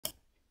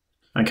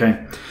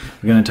Okay,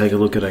 we're going to take a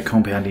look at a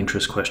compound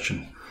interest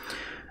question.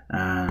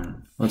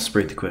 Let's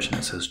read the question.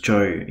 It says,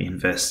 Joe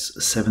invests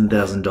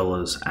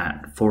 $7,000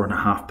 at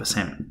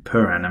 4.5%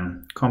 per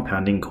annum,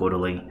 compounding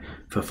quarterly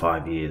for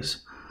 5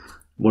 years.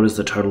 What is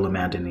the total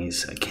amount in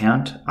his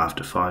account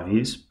after 5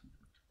 years?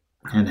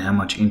 And how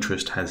much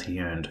interest has he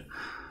earned?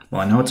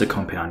 Well, I know it's a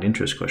compound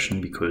interest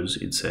question because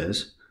it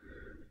says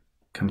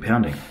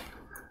compounding.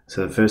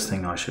 So the first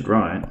thing I should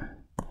write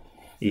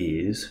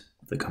is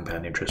the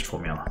compound interest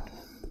formula,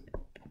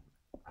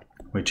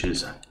 which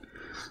is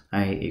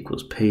A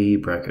equals P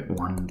bracket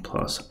 1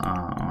 plus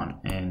R on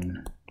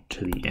N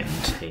to the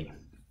NT.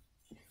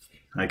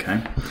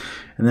 Okay,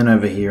 and then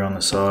over here on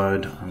the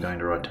side, I'm going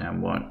to write down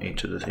what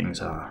each of the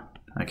things are.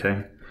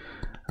 Okay,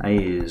 A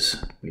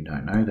is, we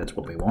don't know, that's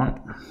what we want.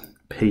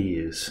 P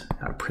is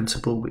our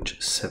principal, which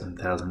is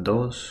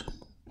 $7,000.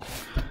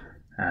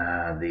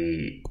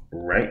 The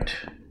rate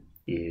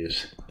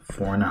is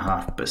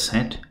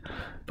 4.5%,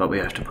 but we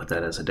have to put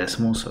that as a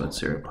decimal, so it's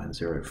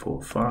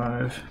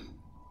 0.045.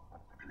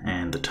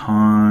 And the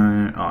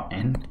time,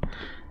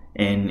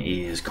 N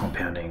is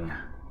compounding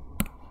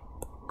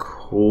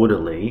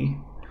quarterly,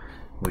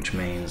 which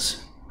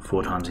means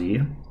 4 times a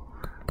year,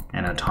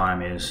 and our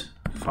time is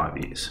 5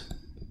 years.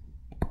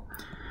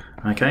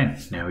 Okay,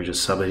 now we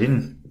just sub it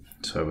in.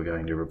 So we're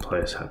going to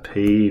replace our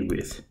P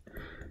with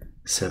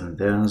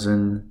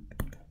 7,000.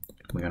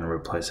 We're going to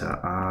replace our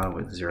R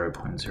with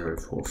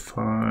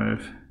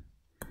 0.045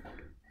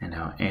 and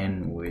our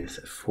N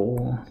with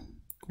 4,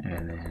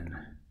 and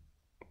then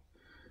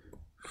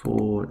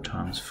 4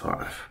 times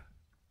 5.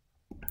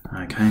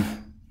 Okay,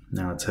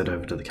 now let's head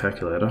over to the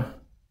calculator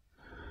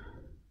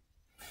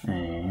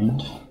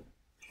and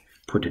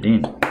put it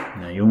in.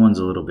 Now your one's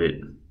a little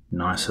bit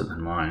nicer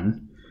than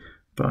mine,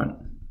 but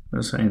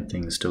the same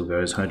thing still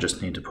goes. I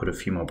just need to put a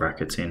few more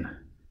brackets in,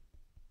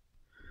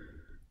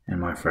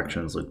 and my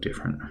fractions look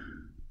different.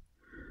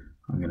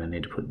 I'm going to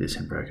need to put this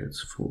in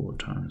brackets, 4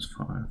 times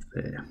 5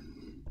 there.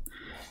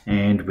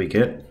 And we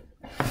get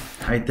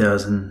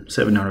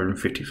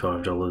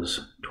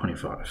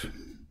 $8,755.25.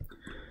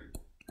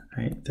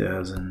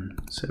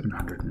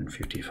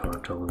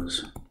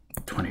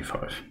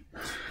 $8,755.25.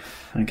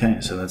 Okay,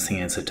 so that's the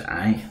answer to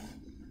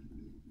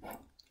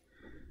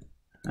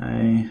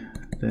A.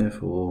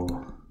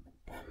 Therefore,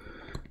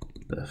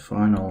 the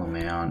final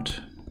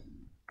amount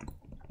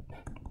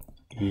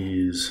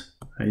is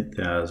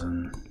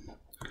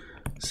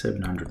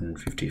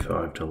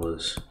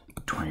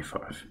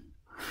 $8,755.25.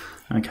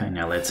 Okay,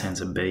 now let's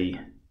answer B.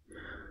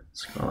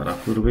 Scroll it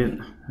up a little bit.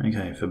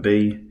 Okay, for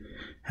B,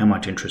 how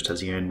much interest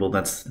has he earned? Well,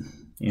 that's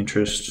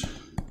interest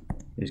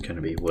is going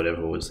to be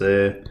whatever was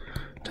there.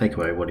 Take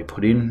away what he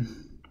put in,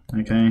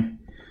 okay,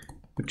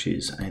 which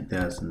is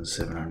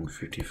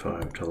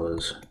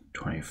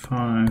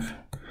 $8,755.25.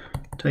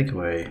 Take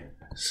away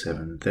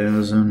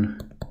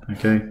 7,000,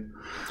 okay,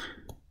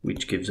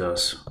 which gives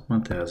us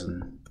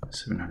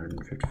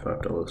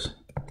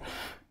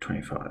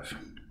 $1,755.25.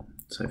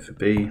 So for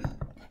B,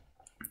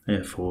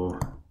 therefore,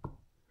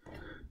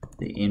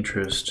 the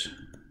interest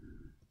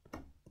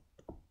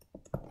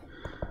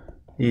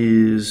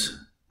is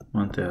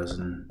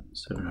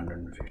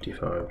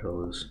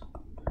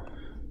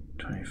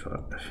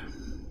 $1,755.25.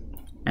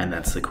 And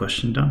that's the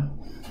question done.